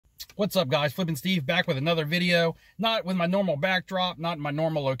What's up, guys? Flippin' Steve back with another video. Not with my normal backdrop, not in my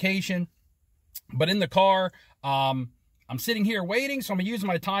normal location, but in the car. I'm sitting here waiting, so I'm using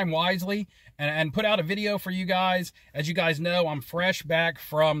my time wisely and put out a video for you guys. As you guys know, I'm fresh back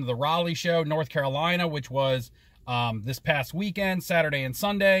from the Raleigh show, North Carolina, which was this past weekend, Saturday and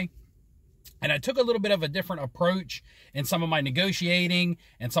Sunday. And I took a little bit of a different approach in some of my negotiating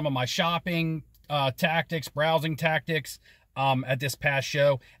and some of my shopping tactics, browsing tactics at this past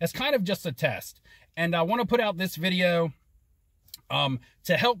show as kind of just a test. And I want to put out this video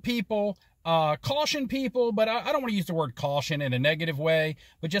to help people, caution people, but I don't want to use the word caution in a negative way,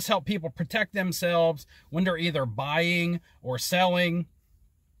 but just help people protect themselves when they're either buying or selling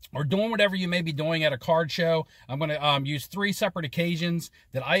or doing whatever you may be doing at a card show. I'm going to use 3 separate occasions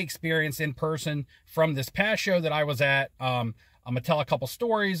that I experienced in person from this past show that I was at. I'm going to tell a couple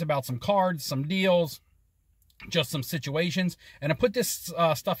stories about some cards, some deals, just some situations, and I put this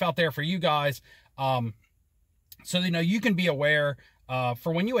stuff out there for you guys so you can be aware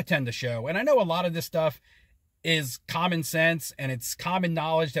for when you attend the show. And I know a lot of this stuff is common sense and it's common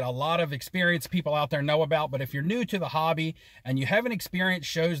knowledge that a lot of experienced people out there know about, but if you're new to the hobby and you haven't experienced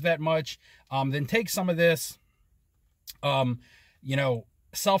shows that much, then take some of this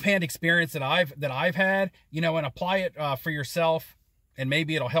self-hand experience that I've had, and apply it for yourself, and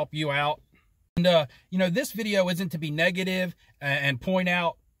maybe it'll help you out. And this video isn't to be negative and point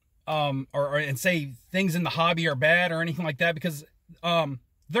out and say things in the hobby are bad or anything like that, because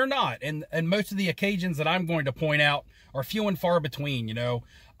they're not. And most of the occasions that I'm going to point out are few and far between.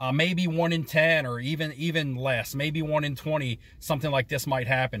 Maybe 1 in 10 or even less, maybe 1 in 20, something like this might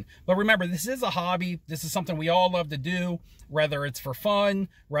happen. But remember, this is a hobby. This is something we all love to do, whether it's for fun,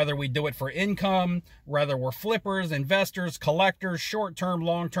 whether we do it for income, whether we're flippers, investors, collectors, short-term,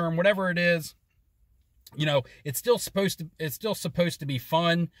 long-term, whatever it is. It's still supposed to be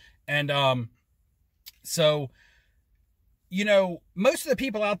fun. And so most of the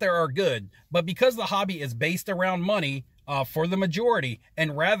people out there are good, but because the hobby is based around money for the majority,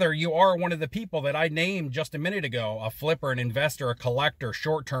 and rather you are one of the people that I named just a minute ago, a flipper, an investor, a collector,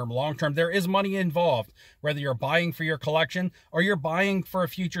 short-term, long-term, there is money involved, whether you're buying for your collection or you're buying for a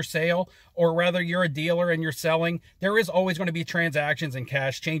future sale, or whether you're a dealer and you're selling, there is always going to be transactions and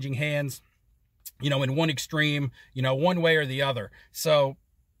cash changing hands, in one extreme, one way or the other. So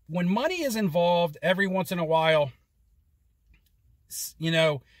when money is involved, every once in a while,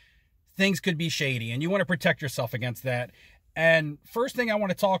 things could be shady, and you want to protect yourself against that. And first thing I want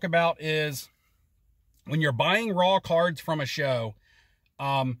to talk about is when you're buying raw cards from a show,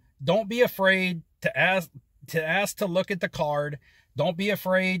 don't be afraid to ask to look at the card. Don't be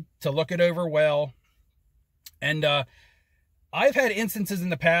afraid to look it over well. And I've had instances in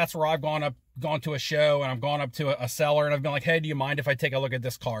the past where I've gone to a show and I've gone up to a seller and I've been like, hey, do you mind if I take a look at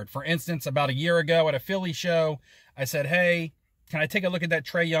this card? For instance, about a year ago at a Philly show, I said, hey, can I take a look at that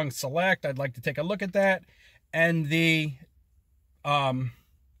Trae Young Select? I'd like to take a look at that. And the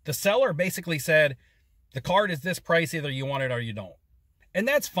seller basically said, the card is this price, either you want it or you don't. And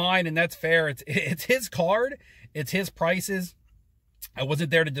that's fine and that's fair. It's his card. It's his prices. I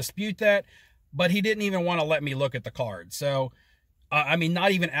wasn't there to dispute that, but he didn't even want to let me look at the card. So,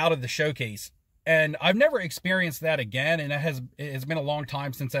 not even out of the showcase. And I've never experienced that again. And it's been a long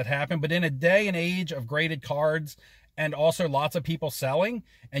time since that happened. But in a day and age of graded cards, and also lots of people selling,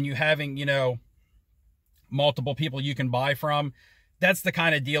 and you having, multiple people you can buy from, that's the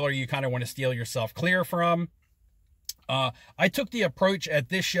kind of dealer you kind of want to steal yourself clear from. I took the approach at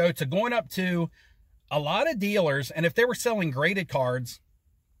this show to going up to a lot of dealers, and if they were selling graded cards,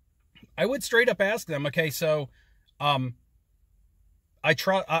 I would straight up ask them, okay, so and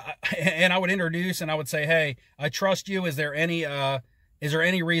I would introduce and I would say, hey, I trust you. Is there any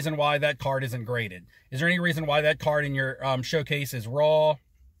reason why that card isn't graded? Is there any reason why that card in your showcase is raw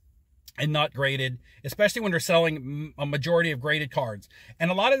and not graded, especially when they're selling a majority of graded cards? And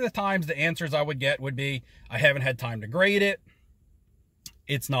a lot of the times the answers I would get would be, I haven't had time to grade it.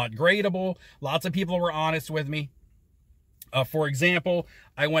 It's not gradable. Lots of people were honest with me. For example,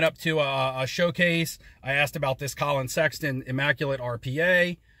 I went up to a showcase. I asked about this Colin Sexton Immaculate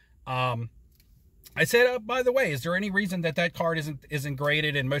RPA. I said, by the way, is there any reason that card isn't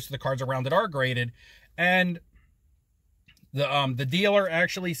graded? And most of the cards around it are graded. And the dealer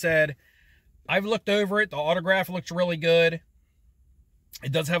actually said, I've looked over it. The autograph looks really good.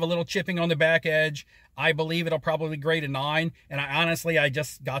 It does have a little chipping on the back edge. I believe it'll probably grade a 9. And I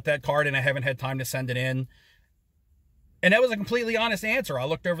just got that card and I haven't had time to send it in. And that was a completely honest answer. I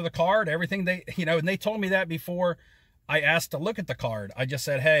looked over the card, everything and they told me that before I asked to look at the card. I just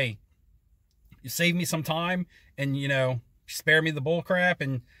said, hey, you saved me some time and, spare me the bull crap.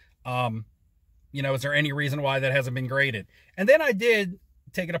 And You know, is there any reason why that hasn't been graded? And then I did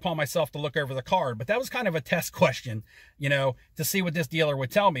take it upon myself to look over the card, but that was kind of a test question, you know, to see what this dealer would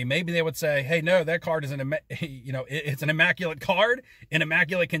tell me. Maybe they would say, hey, no, that card is you know, it's an immaculate card in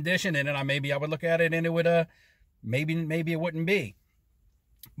immaculate condition. And then maybe I would look at it and it would, maybe it wouldn't be.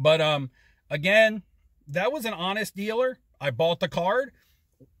 But, again, that was an honest dealer. I bought the card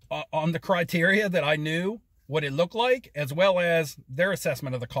on the criteria that I knew what it looked like, as well as their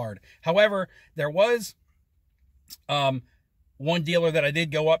assessment of the card. However, there was, one dealer that I did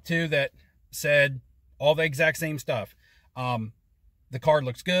go up to that said all the exact same stuff. The card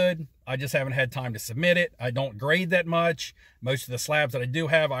looks good. I just haven't had time to submit it. I don't grade that much. Most of the slabs that I do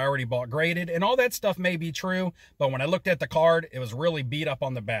have, I already bought graded, and all that stuff may be true. But when I looked at the card, it was really beat up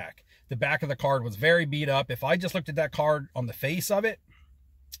on the back. The back of the card was very beat up. If I just looked at that card on the face of it,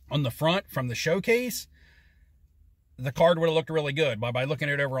 on the front from the showcase, the card would have looked really good. But by looking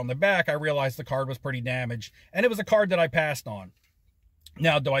at it over on the back, I realized the card was pretty damaged, and it was a card that I passed on.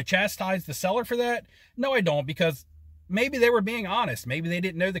 Now, do I chastise the seller for that? No, I don't, because maybe they were being honest. Maybe they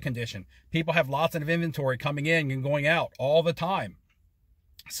didn't know the condition. People have lots of inventory coming in and going out all the time.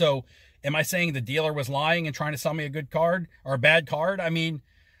 So am I saying the dealer was lying and trying to sell me a good card or a bad card? I mean,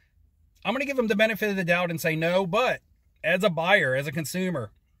 I'm going to give them the benefit of the doubt and say no, but as a buyer, as a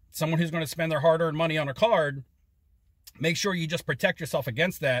consumer, someone who's going to spend their hard-earned money on a card, make sure you just protect yourself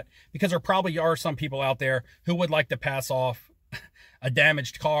against that, because there probably are some people out there who would like to pass off a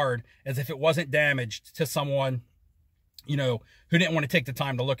damaged card as if it wasn't damaged to someone, you know, who didn't want to take the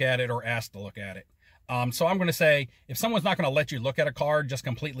time to look at it or ask to look at it. So I'm going to say, if someone's not going to let you look at a card, just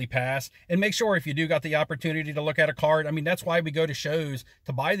completely pass, and make sure if you do got the opportunity to look at a card. I mean, that's why we go to shows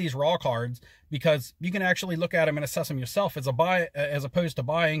to buy these raw cards, because you can actually look at them and assess them yourself as opposed to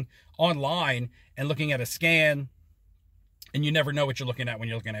buying online and looking at a scan, and you never know what you're looking at when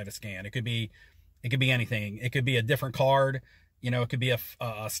you're looking at a scan. It could be anything. It could be a different card. You know, it could be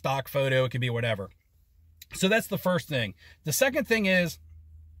a stock photo. It could be whatever. So that's the first thing. The second thing is,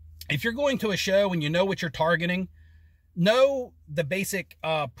 if you're going to a show and you know what you're targeting, know the basic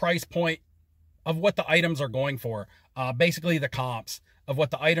price point of what the items are going for. Basically the comps of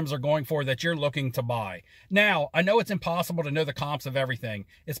what the items are going for that you're looking to buy. Now, I know it's impossible to know the comps of everything,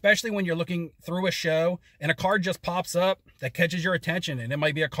 especially when you're looking through a show and a card just pops up that catches your attention, and it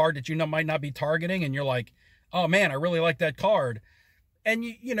might be a card that you know might not be targeting, and you're like, oh man, I really like that card. And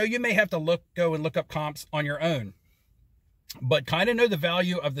you know, you may have to go and look up comps on your own, but kind of know the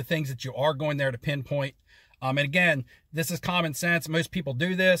value of the things that you are going there to pinpoint. And again, this is common sense. Most people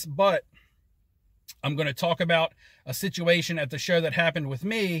do this, but I'm going to talk about a situation at the show that happened with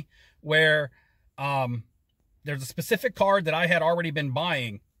me where there's a specific card that I had already been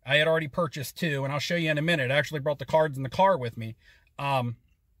buying. I had already purchased two, and I'll show you in a minute. I actually brought the cards in the car with me. I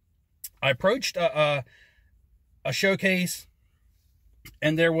approached a showcase,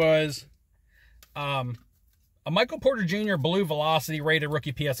 and there was a Michael Porter Jr. Blue Velocity rated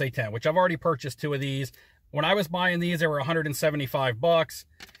rookie PSA 10, which I've already purchased two of these. When I was buying these, they were $175.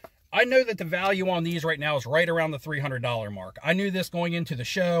 I know that the value on these right now is right around the $300 mark. I knew this going into the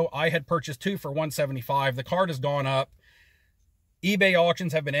show. I had purchased two for $175. The card has gone up. eBay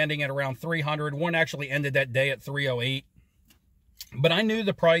auctions have been ending at around $300. One actually ended that day at $308. But I knew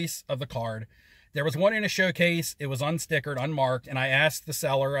the price of the card. There was one in a showcase. It was unstickered, unmarked, and I asked the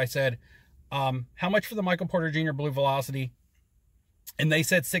seller, I said, how much for the Michael Porter Jr. Blue Velocity? And they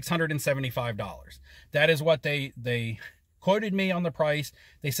said $675. That is what they quoted me on the price.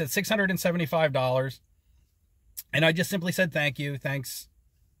 They said $675. And I just simply said, thank you. Thanks.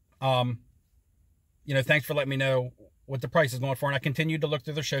 You know, thanks for letting me know what the price is going for. And I continued to look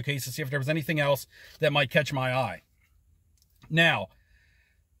through the showcase to see if there was anything else that might catch my eye. Now,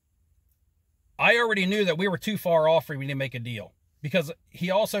 I already knew that we were too far off for me to make a deal, because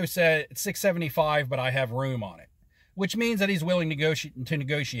he also said it's $675, but I have room on it, which means that he's willing to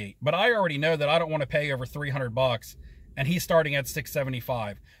negotiate. But I already know that I don't want to pay over $300, and he's starting at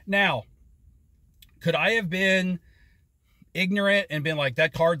 $675. Now, could I have been ignorant and been like,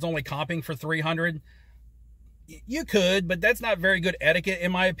 that card's only comping for $300? You could, but that's not very good etiquette,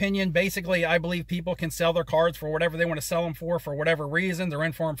 in my opinion. Basically, I believe people can sell their cards for whatever they want to sell them for whatever reason. They're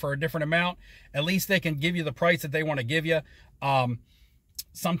in for them for a different amount. At least they can give you the price that they want to give you.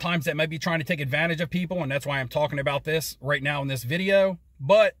 Sometimes that might be trying to take advantage of people, and that's why I'm talking about this right now in this video.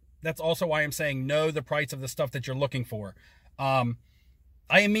 But that's also why I'm saying know the price of the stuff that you're looking for. I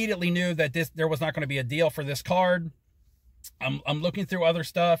immediately knew that there was not going to be a deal for this card. I'm looking through other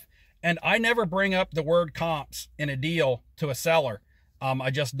stuff, and I never bring up the word comps in a deal to a seller.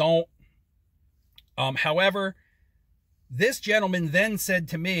 I just don't. However, This gentleman then said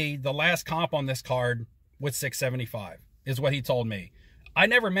to me, the last comp on this card was $675, is what he told me. I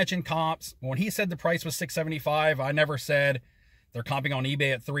never mentioned comps. When he said the price was $675, I never said they're comping on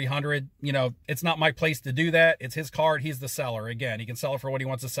eBay at $300. You know, it's not my place to do that. It's his card. He's the seller. Again, he can sell it for what he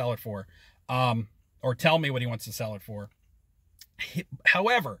wants to sell it for, or tell me what he wants to sell it for.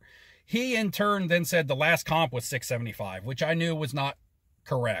 However, he in turn then said the last comp was $675, which I knew was not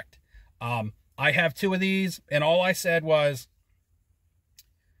correct. I have 2 of these, and all I said was,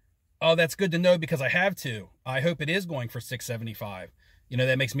 oh, that's good to know because I have 2. I hope it is going for $675. You know,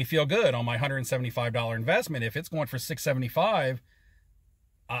 that makes me feel good on my $175 investment. If it's going for $675,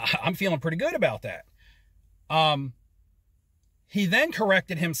 I'm feeling pretty good about that. He then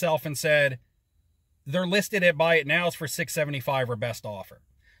corrected himself and said, they're listed at Buy It Nows for $675 or best offer.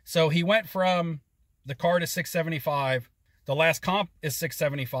 So he went from the card is $675, the last comp is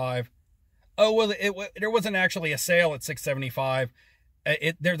 $675. Oh, well, there wasn't actually a sale at $675.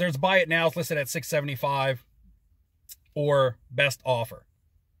 There's Buy It Nows listed at $675 or best offer.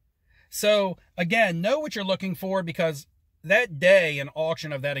 So again, know what you're looking for, because that day an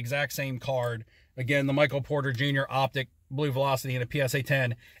auction of that exact same card, again, the Michael Porter Jr. Optic Blue Velocity and a PSA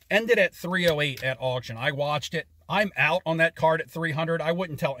 10, ended at $308 at auction. I watched it. I'm out on that card at $300. I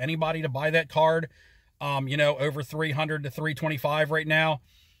wouldn't tell anybody to buy that card. You know, over $300 to $325 right now.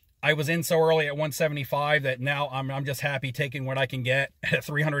 I was in so early at $175 that now I'm just happy taking what I can get at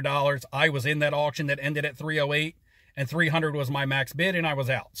 $300. I was in that auction that ended at $308, and $300 was my max bid, and I was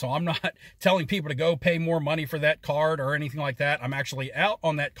out. So I'm not telling people to go pay more money for that card or anything like that. I'm actually out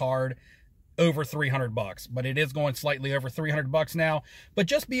on that card over $300, but it is going slightly over $300 now. But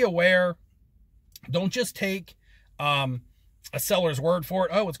just be aware, don't just take a seller's word for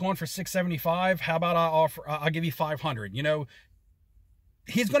it. Oh, it's going for $675. How about I'll give you $500. You know,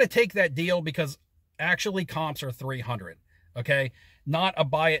 he's going to take that deal because actually comps are $300. Okay, not a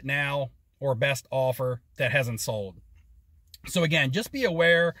Buy It Now or best offer that hasn't sold. So again, just be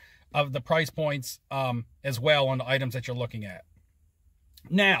aware of the price points as well on the items that you're looking at.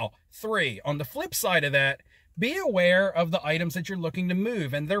 Now, 3, on the flip side of that, be aware of the items that you're looking to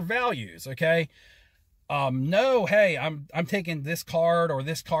move and their values, okay? No, hey, I'm taking this card or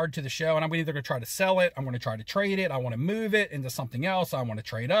this card to the show, and I'm either going to try to sell it, I'm going to try to trade it, I want to move it into something else, I want to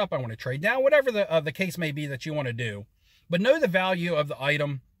trade up, I want to trade down, whatever the case may be that you want to do. But know the value of the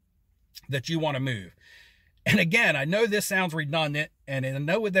item that you want to move. And again, I know this sounds redundant, and I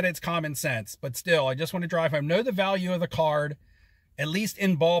know that it's common sense, but still, I just want to drive home. Know the value of the card, at least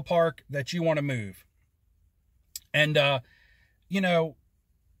in ballpark, that you want to move. And, you know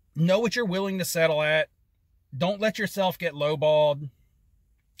what you're willing to settle at. Don't let yourself get lowballed.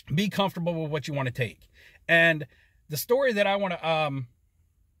 Be comfortable with what you want to take. And the story that I want to,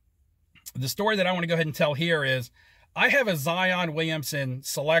 go ahead and tell here is, I have a Zion Williamson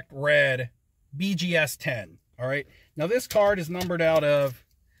Select Red BGS 10. All right. Now this card is numbered out of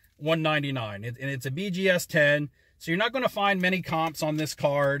 199, and it's a BGS 10. So you're not going to find many comps on this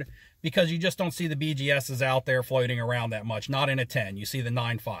card because you just don't see the BGSs out there floating around that much. Not in a 10. You see the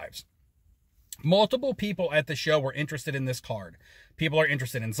 9.5s. Multiple people at the show were interested in this card. People are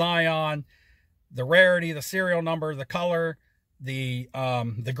interested in Zion, the rarity, the serial number, the color, the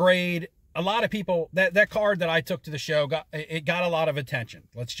grade. A lot of people, that card that I took to the show, got a lot of attention.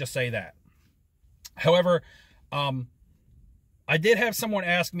 Let's just say that. However, I did have someone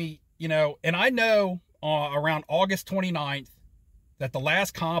ask me, and I know around August 29th that the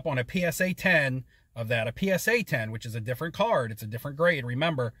last comp on a PSA 10 of that, a PSA 10, which is a different card, it's a different grade,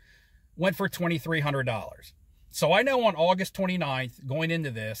 remember, went for $2,300. So I know on August 29th, going into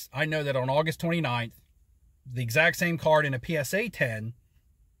this, I know that on August 29th, the exact same card in a PSA 10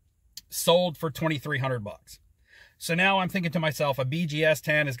 sold for $2,300. So now I'm thinking to myself, a BGS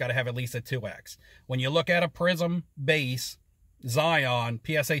 10 has got to have at least a 2X. When you look at a Prism base, Zion,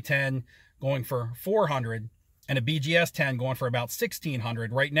 PSA 10 going for $400, and a BGS 10 going for about $1,600,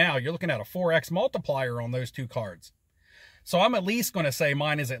 right now you're looking at a 4X multiplier on those two cards. So I'm at least going to say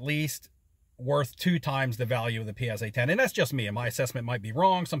mine is at least worth 2 times the value of the PSA 10. And that's just me. And my assessment might be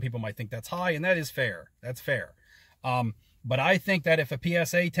wrong. Some people might think that's high, and that is fair. That's fair. But I think that if a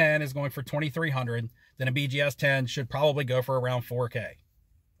PSA 10 is going for $2,300, then a BGS 10 should probably go for around $4K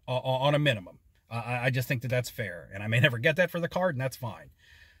on a minimum. I just think that that's fair. And I may never get that for the card, and that's fine.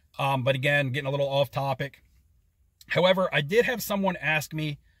 But again, getting a little off topic. However, I did have someone ask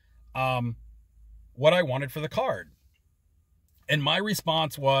me what I wanted for the card. And my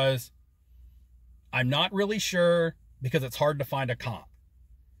response was, I'm not really sure because it's hard to find a comp.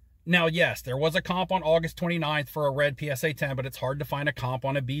 Now, yes, there was a comp on August 29th for a red PSA 10, but it's hard to find a comp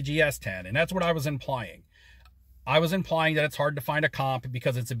on a BGS 10. And that's what I was implying. I was implying that it's hard to find a comp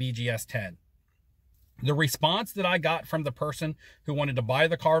because it's a BGS 10. The response that I got from the person who wanted to buy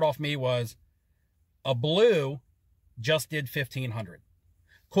the card off me was, a blue just did 1,500.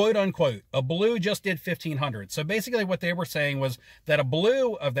 Quote unquote, a blue just did 1,500. So basically what they were saying was that a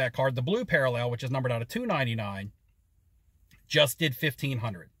blue of that card, the blue parallel, which is numbered out of 299, just did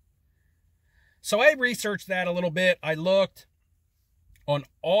 1,500. So I researched that a little bit. I looked on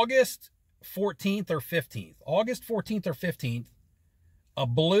August 14th or 15th. August 14th or 15th, a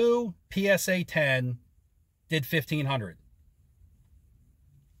blue PSA 10 did 1,500.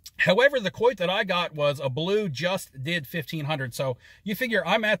 However, the quote that I got was a blue just did 1,500. So you figure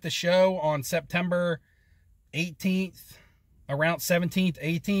I'm at the show on September 18th, around 17th,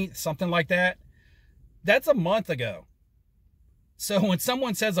 18th, something like that. That's a month ago. So when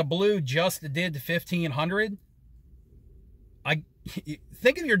someone says a blue just did 1,500, I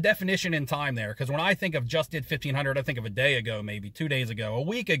think of your definition in time there, because when I think of just did 1,500, I think of a day ago, maybe 2 days ago, a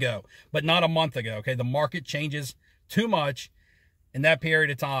week ago, but not a month ago. Okay, the market changes too much in that period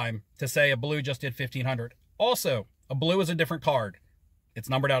of time to say a blue just did 1,500. Also, a blue is a different card. It's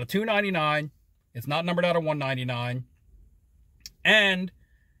numbered out of 299. It's not numbered out of 199. And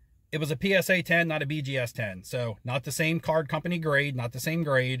it was a PSA 10, not a BGS 10. So not the same card company grade, not the same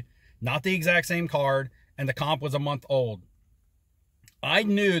grade, not the exact same card, and the comp was a month old. I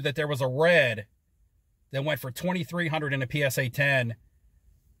knew that there was a red that went for 2,300 in a PSA 10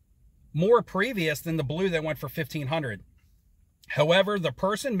 more previous than the blue that went for 1,500. However, the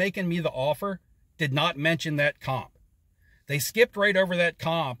person making me the offer did not mention that comp. They skipped right over that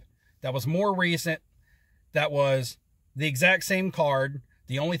comp that was more recent, that was the exact same card.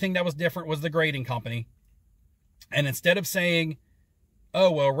 The only thing that was different was the grading company. And instead of saying, oh,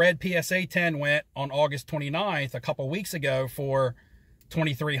 well, red PSA 10 went on August 29th, a couple weeks ago for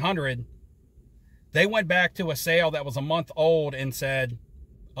 2,300, they went back to a sale that was a month old and said,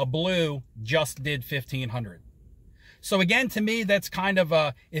 a blue just did 1,500. So again, to me, that's kind of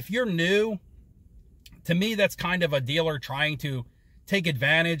a, if you're new, to me, that's kind of a dealer trying to take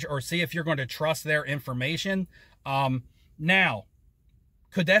advantage or see if you're going to trust their information. Now,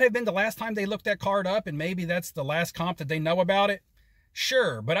 could that have been the last time they looked that card up and maybe that's the last comp that they know about it?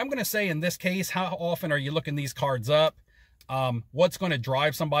 Sure, but I'm going to say in this case, how often are you looking these cards up? What's going to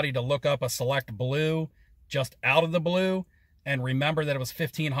drive somebody to look up a select blue just out of the blue and remember that it was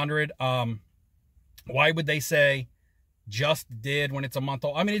 1,500? Why would they say just did when it's a month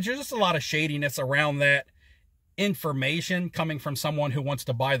old? I mean, it's just a lot of shadiness around that information coming from someone who wants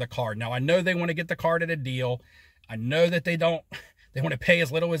to buy the card. Now, I know they want to get the card at a deal. I know that they want to pay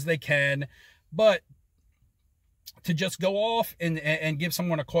as little as they can, but to just go off and give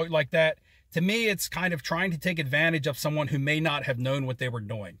someone a quote like that, to me, it's kind of trying to take advantage of someone who may not have known what they were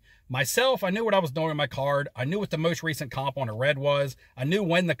doing. Myself, I knew what I was doing with my card. I knew what the most recent comp on a red was. I knew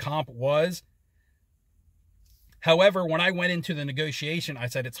when the comp was. However, when I went into the negotiation, I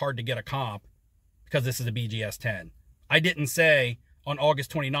said it's hard to get a comp because this is a BGS 10. I didn't say on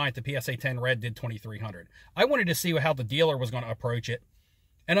August 29th, the PSA 10 red did 2,300. I wanted to see how the dealer was going to approach it.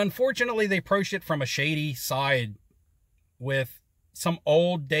 And unfortunately, they approached it from a shady side with some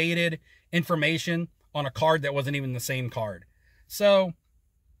old, dated information on a card that wasn't even the same card. So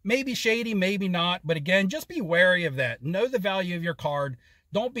maybe shady, maybe not. But again, just be wary of that. Know the value of your card.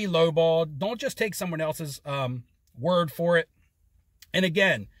 Don't be lowballed. Don't just take someone else's word for it. And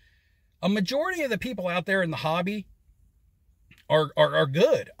again, a majority of the people out there in the hobby are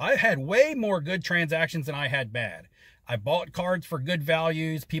good. I had way more good transactions than I had bad. I bought cards for good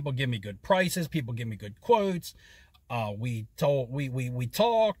values. People give me good prices. People give me good quotes. We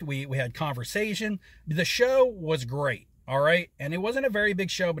talked. We had conversation. The show was great. All right. And it wasn't a very big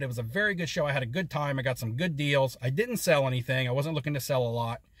show, but it was a very good show. I had a good time. I got some good deals. I didn't sell anything. I wasn't looking to sell a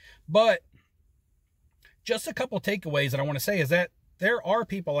lot, but just a couple takeaways that I want to say is that there are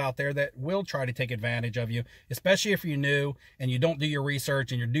people out there that will try to take advantage of you, especially if you're new and you don't do your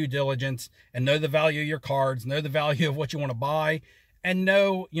research and your due diligence and know the value of your cards, know the value of what you want to buy, and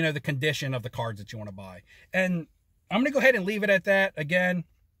know, the condition of the cards that you want to buy. And I'm going to go ahead and leave it at that. Again,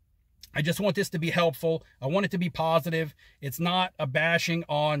 I just want this to be helpful. I want it to be positive. It's not a bashing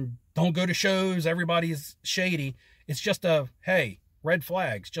on don't go to shows, everybody's shady. It's just a, hey, red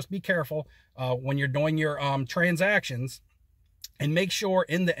flags. Just be careful when you're doing your transactions, and make sure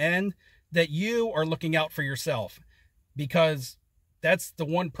in the end that you are looking out for yourself, because that's the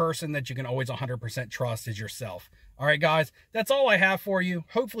one person that you can always 100% trust is yourself. All right, guys, that's all I have for you.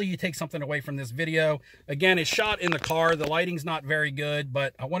 Hopefully you take something away from this video. Again, it's shot in the car. The lighting's not very good,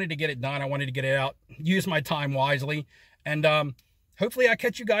 but I wanted to get it done. I wanted to get it out, use my time wisely. And hopefully I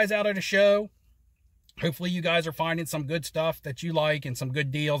catch you guys out at a show. Hopefully you guys are finding some good stuff that you like and some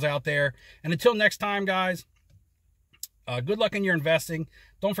good deals out there. And until next time, guys, good luck in your investing.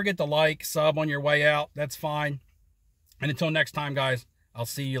 Don't forget to like, sub on your way out. That's fine. And until next time, guys, I'll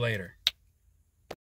see you later.